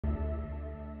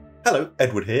Hello,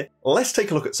 Edward here. Let's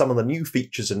take a look at some of the new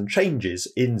features and changes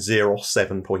in ZerOS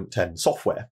 7.10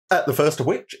 software. The first of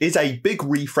which is a big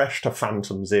refresh to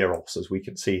Phantom ZerOS, as we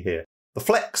can see here. The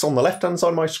Flex on the left-hand side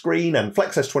of my screen and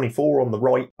Flex S24 on the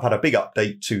right had a big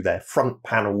update to their front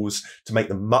panels to make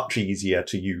them much easier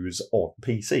to use on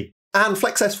PC. And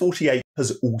Flex S48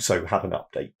 has also had an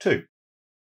update too.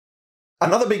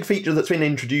 Another big feature that's been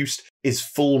introduced is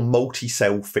full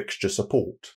multi-cell fixture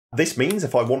support. This means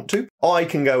if I want to, I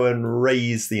can go and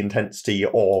raise the intensity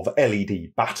of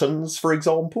LED battens, for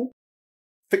example,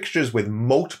 fixtures with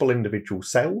multiple individual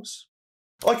cells.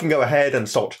 I can go ahead and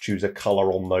start to choose a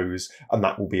colour on those, and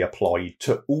that will be applied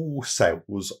to all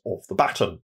cells of the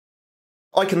batten.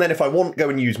 I can then, if I want, go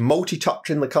and use multi-touch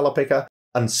in the colour picker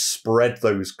and spread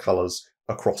those colours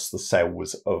across the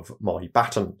cells of my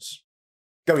battens.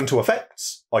 Going to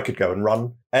effects, I could go and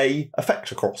run a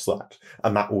effect across that,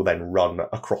 and that will then run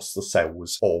across the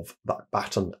cells of that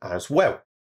batten as well.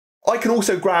 I can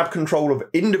also grab control of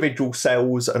individual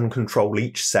cells and control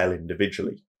each cell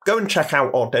individually. Go and check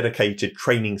out our dedicated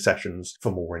training sessions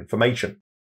for more information.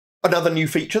 Another new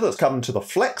feature that's come to the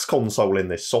Flex console in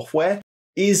this software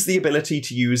is the ability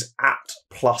to use at,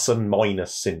 plus and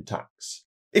minus syntax.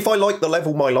 If I like the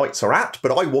level my lights are at,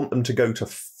 but I want them to go to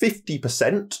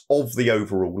 50% of the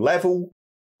overall level,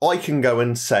 I can go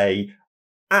and say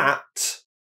at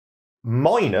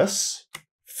minus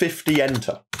 50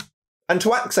 enter. And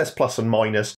to access plus and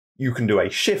minus, you can do a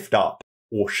shift up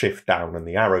or shift down in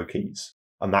the arrow keys,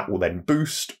 and that will then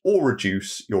boost or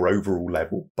reduce your overall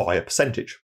level by a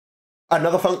percentage.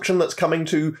 Another function that's coming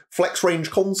to Flex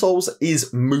range consoles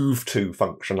is move to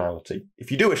functionality.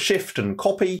 If you do a shift and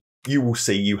copy, you will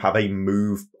see you have a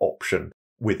move option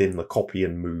within the copy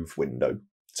and move window.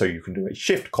 So you can do a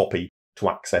shift copy to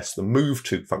access the move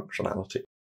to functionality.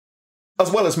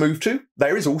 As well as move to,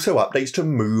 there is also updates to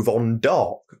move on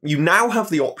dark. You now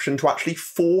have the option to actually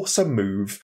force a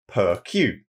move per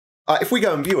queue. If we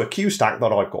go and view a queue stack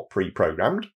that I've got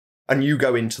pre-programmed, and you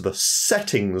go into the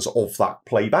settings of that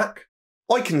playback,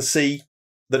 I can see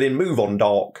that in move on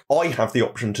dark, I have the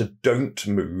option to don't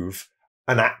move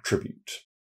an attribute.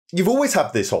 You've always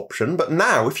had this option, but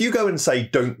now if you go and say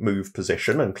don't move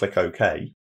position and click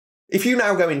OK, if you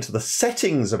now go into the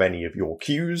settings of any of your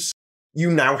queues, you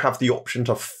now have the option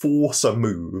to force a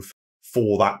move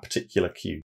for that particular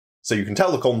queue. So you can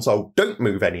tell the console, don't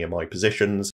move any of my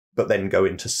positions, but then go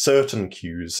into certain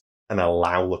queues and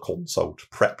allow the console to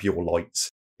prep your lights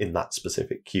in that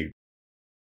specific queue.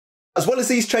 As well as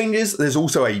these changes, there's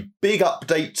also a big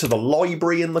update to the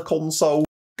library in the console.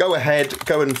 Go ahead,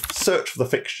 go and search for the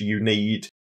fixture you need.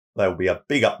 There'll be a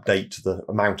big update to the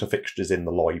amount of fixtures in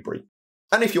the library.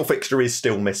 And if your fixture is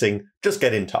still missing, just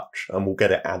get in touch and we'll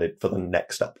get it added for the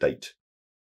next update.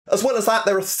 As well as that,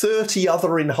 there are 30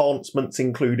 other enhancements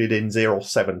included in ZerOS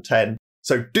 7.10,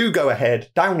 so do go ahead,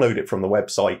 download it from the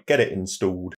website, get it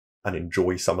installed, and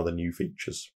enjoy some of the new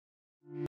features.